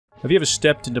Have you ever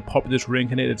stepped into Populous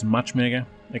Reincarnated Matchmaker,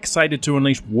 excited to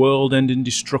unleash world-ending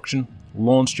destruction,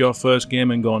 launched your first game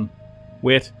and gone,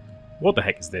 wait, what the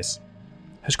heck is this?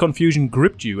 Has confusion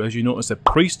gripped you as you notice that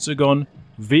priests are gone,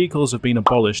 vehicles have been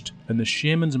abolished, and the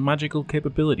shaman's magical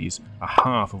capabilities are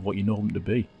half of what you know them to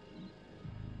be?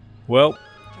 Well,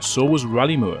 so was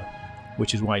Ralimurr,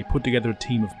 which is why he put together a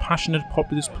team of passionate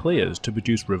Populous players to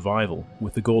produce Revival,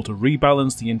 with the goal to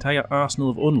rebalance the entire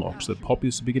arsenal of unlocks that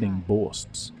Populous Beginning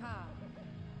boasts.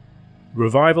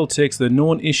 Revival takes the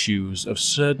known issues of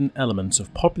certain elements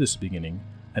of Populous Beginning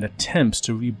and attempts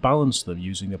to rebalance them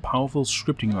using the powerful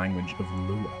scripting language of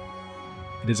Lua.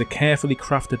 It is a carefully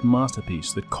crafted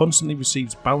masterpiece that constantly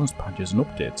receives balance patches and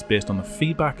updates based on the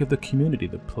feedback of the community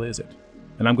that plays it,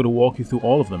 and I'm going to walk you through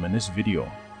all of them in this video.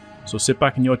 So sit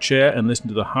back in your chair and listen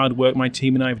to the hard work my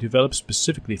team and I have developed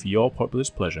specifically for your Populous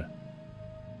pleasure.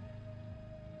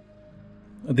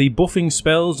 The buffing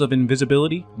spells of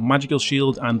Invisibility, Magical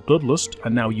Shield and Bloodlust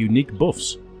are now unique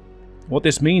buffs. What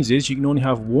this means is you can only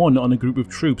have one on a group of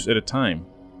troops at a time.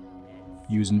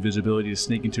 Use Invisibility to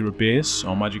sneak into a base,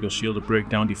 or Magical Shield to break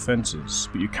down defences,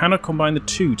 but you cannot combine the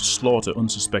two to slaughter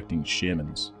unsuspecting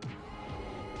shamans.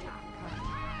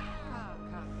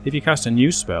 If you cast a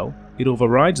new spell, it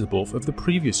overrides the buff of the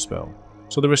previous spell.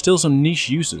 So there are still some niche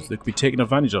uses that could be taken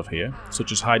advantage of here,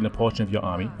 such as hiding a portion of your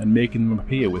army and making them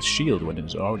appear with shield when it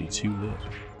is already too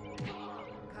late.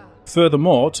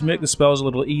 Furthermore, to make the spells a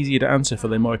little easier to answer for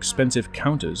their more expensive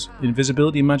counters,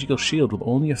 Invisibility and Magical Shield will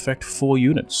only affect 4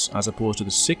 units, as opposed to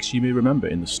the 6 you may remember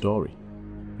in the story.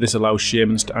 This allows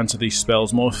shamans to answer these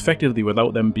spells more effectively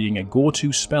without them being a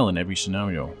go-to spell in every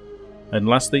scenario. And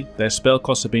lastly, their spell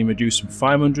costs have been reduced from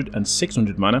 500 and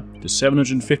 600 mana to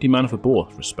 750 mana for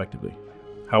both, respectively.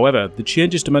 However, the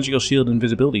changes to Magical Shield and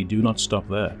Invisibility do not stop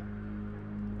there.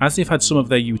 As they've had some of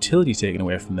their utility taken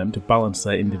away from them to balance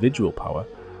their individual power,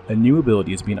 a new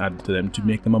ability has been added to them to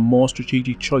make them a more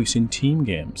strategic choice in team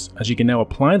games, as you can now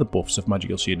apply the buffs of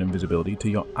Magical Shield and Invisibility to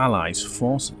your allies'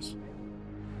 forces.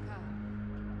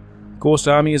 Ghost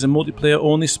Army is a multiplayer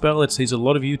only spell that sees a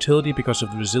lot of utility because of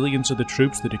the resilience of the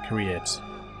troops that it creates.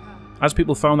 As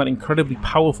people found that incredibly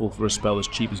powerful for a spell as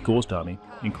cheap as Ghost Army,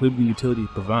 including the utility it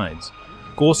provides,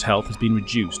 Ghost health has been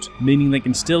reduced, meaning they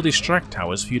can still distract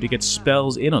towers for you to get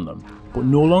spells in on them, but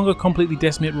no longer completely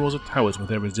decimate rows of towers with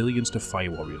their resilience to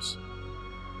Fire Warriors.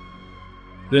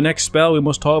 The next spell we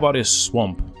must talk about is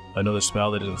Swamp, another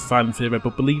spell that is a fan favourite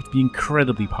but believed to be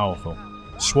incredibly powerful.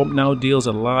 Swamp now deals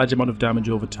a large amount of damage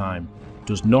over time,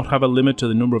 does not have a limit to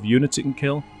the number of units it can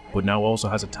kill, but now also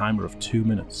has a timer of 2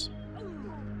 minutes.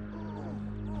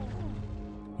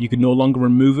 You can no longer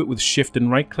remove it with shift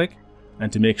and right click,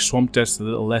 and to make swamp deaths a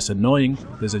little less annoying,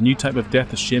 there's a new type of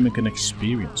death a shaman can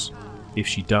experience. If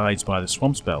she dies by the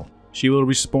swamp spell, she will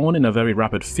respawn in a very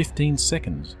rapid 15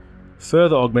 seconds,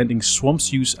 further augmenting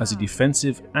swamp's use as a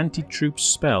defensive anti-troop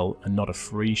spell and not a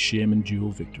free shaman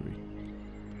duel victory.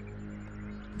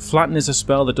 Flatten is a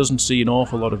spell that doesn't see an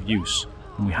awful lot of use,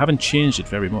 and we haven't changed it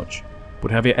very much. But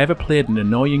have you ever played an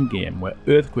annoying game where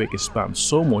Earthquake is spammed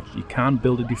so much you can't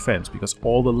build a defense because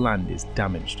all the land is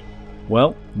damaged?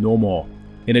 Well, no more.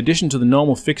 In addition to the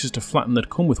normal fixes to Flatten that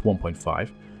come with 1.5,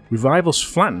 Revival's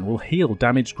Flatten will heal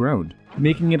damaged ground,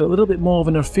 making it a little bit more of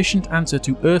an efficient answer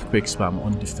to Earthquake spam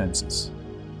on defenses.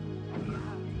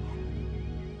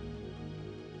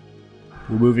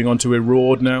 We're moving on to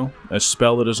Erode now, a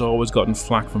spell that has always gotten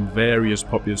flack from various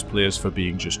Populous players for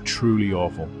being just truly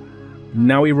awful.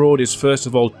 Now Erode is first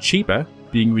of all cheaper,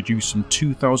 being reduced from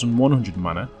 2100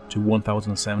 mana to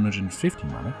 1750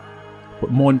 mana, but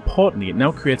more importantly it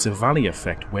now creates a valley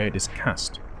effect where it is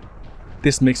cast.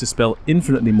 This makes the spell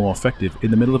infinitely more effective in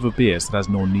the middle of a base that has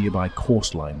no nearby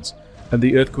coastlines, and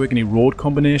the Earthquake and Erode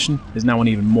combination is now an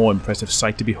even more impressive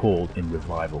sight to behold in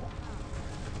Revival.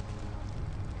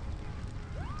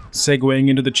 Segueing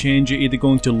into the change you're either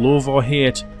going to love or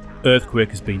hate, Earthquake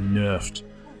has been nerfed.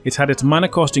 It's had its mana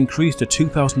cost increased to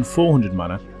 2400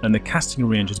 mana, and the casting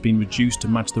range has been reduced to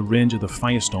match the range of the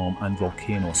Firestorm and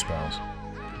Volcano spells.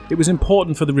 It was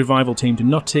important for the Revival team to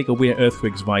not take away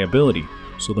Earthquake's viability,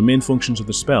 so the main functions of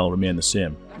the spell remain the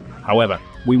same. However,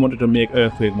 we wanted to make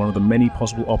Earthquake one of the many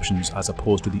possible options as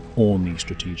opposed to the only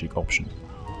strategic option.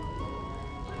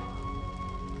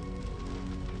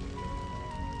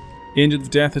 Angel of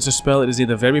Death is a spell that is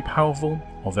either very powerful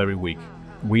or very weak.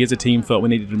 We as a team felt we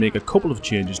needed to make a couple of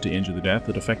changes to Angel of Death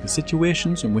that affect the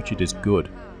situations in which it is good.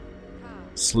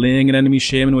 Slaying an enemy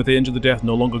shaman with Angel of Death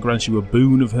no longer grants you a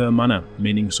boon of her mana,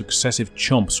 meaning successive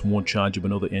chomps won't charge you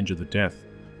another Angel of Death.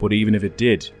 But even if it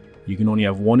did, you can only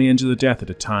have one Angel of Death at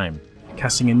a time.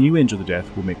 Casting a new Angel of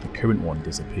Death will make the current one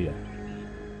disappear.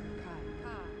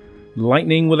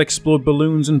 Lightning will explode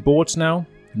balloons and boats now.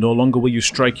 No longer will you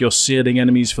strike your sailing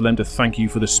enemies for them to thank you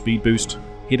for the speed boost.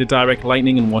 Hit a direct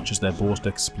lightning and watch as their boat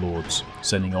explodes,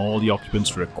 sending all the occupants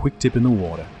for a quick dip in the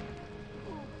water.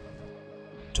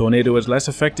 Tornado is less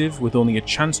effective, with only a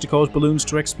chance to cause balloons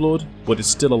to explode, but it's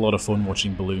still a lot of fun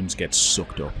watching balloons get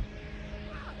sucked up.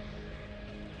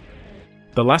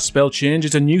 The last spell change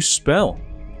is a new spell.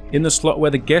 In the slot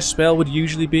where the guest spell would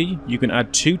usually be, you can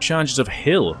add 2 charges of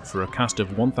Hill for a cast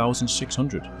of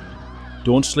 1600.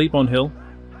 Don't sleep on Hill.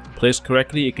 Placed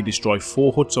correctly, it can destroy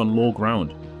 4 huts on low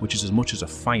ground, which is as much as a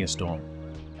firestorm.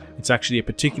 It's actually a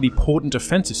particularly potent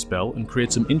offensive spell and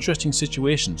creates some interesting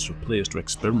situations for players to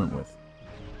experiment with.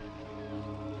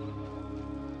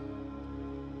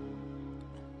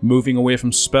 Moving away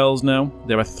from spells now,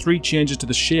 there are 3 changes to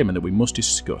the Shaman that we must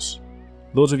discuss.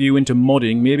 Those of you into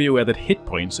modding may be aware that hit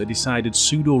points are decided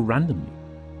pseudo-randomly.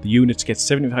 The unit gets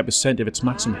 75% of its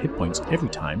maximum hit points every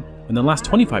time, and the last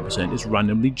 25% is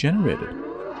randomly generated.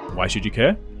 Why should you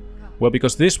care? Well,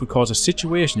 because this would cause a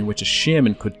situation in which a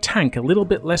Shaman could tank a little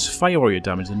bit less Fire Warrior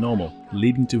damage than normal,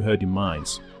 leading to her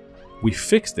demise. We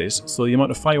fixed this so the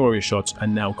amount of Fire Warrior shots are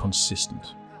now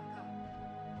consistent.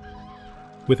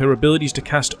 With her abilities to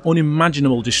cast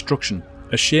unimaginable destruction,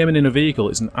 a Shaman in a vehicle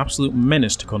is an absolute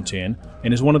menace to contain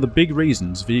and is one of the big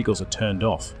reasons vehicles are turned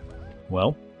off.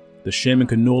 Well, the Shaman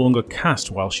can no longer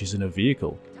cast while she's in a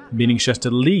vehicle, meaning she has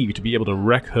to leave to be able to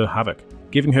wreak her havoc,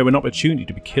 giving her an opportunity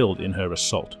to be killed in her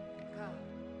assault.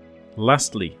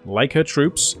 Lastly, like her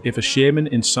troops, if a Shaman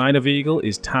inside a vehicle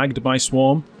is tagged by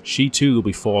Swarm, she too will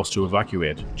be forced to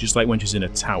evacuate, just like when she's in a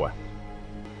tower.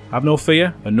 Have no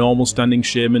fear, a normal standing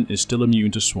Shaman is still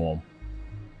immune to Swarm.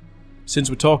 Since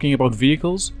we're talking about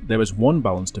vehicles, there is one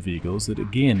balance to vehicles that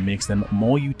again makes them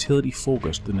more utility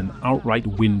focused than an outright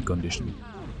win condition.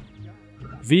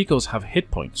 Vehicles have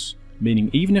hit points, meaning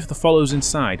even if the followers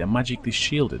inside are magically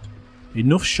shielded,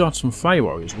 enough shots from Fire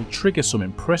Warriors will trigger some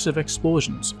impressive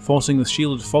explosions, forcing the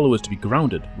shielded followers to be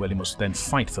grounded where they must then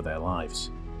fight for their lives.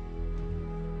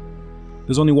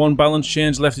 There's only one balance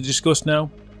change left to discuss now,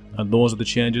 and those are the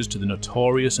changes to the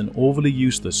notorious and overly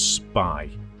useless Spy.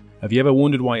 Have you ever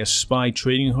wondered why a Spy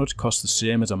trading hut costs the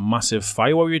same as a massive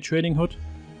Fire Warrior trading hut?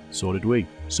 So did we.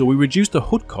 So we reduced the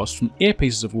hut cost from 8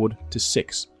 pieces of wood to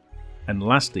 6. And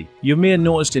lastly, you may have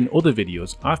noticed in other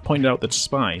videos I've pointed out that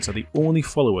Spies are the only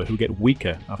follower who get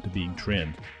weaker after being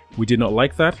trained. We did not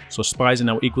like that, so Spies are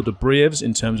now equal to Braves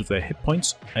in terms of their hit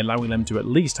points, allowing them to at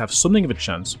least have something of a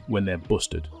chance when they're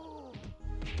busted.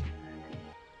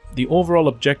 The overall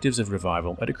objectives of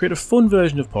Revival are to create a fun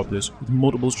version of Populous with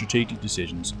multiple strategic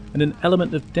decisions and an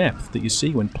element of depth that you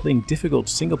see when playing difficult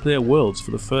single-player worlds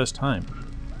for the first time.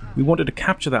 We wanted to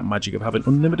capture that magic of having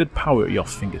unlimited power at your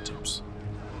fingertips.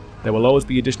 There will always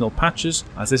be additional patches,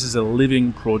 as this is a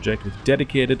living project with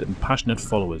dedicated and passionate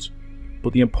followers,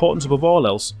 but the importance above all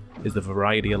else is the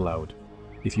variety allowed.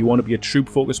 If you want to be a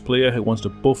troop-focused player who wants to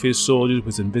buff his soldiers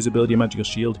with invisibility and magical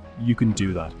shield, you can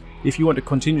do that. If you want to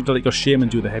continue to let your Shaman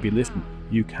do the heavy lifting,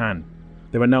 you can.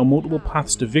 There are now multiple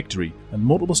paths to victory and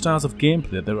multiple styles of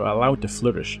gameplay that are allowed to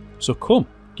flourish. So come,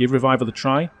 give Revival a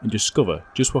try and discover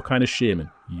just what kind of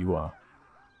Shaman you are.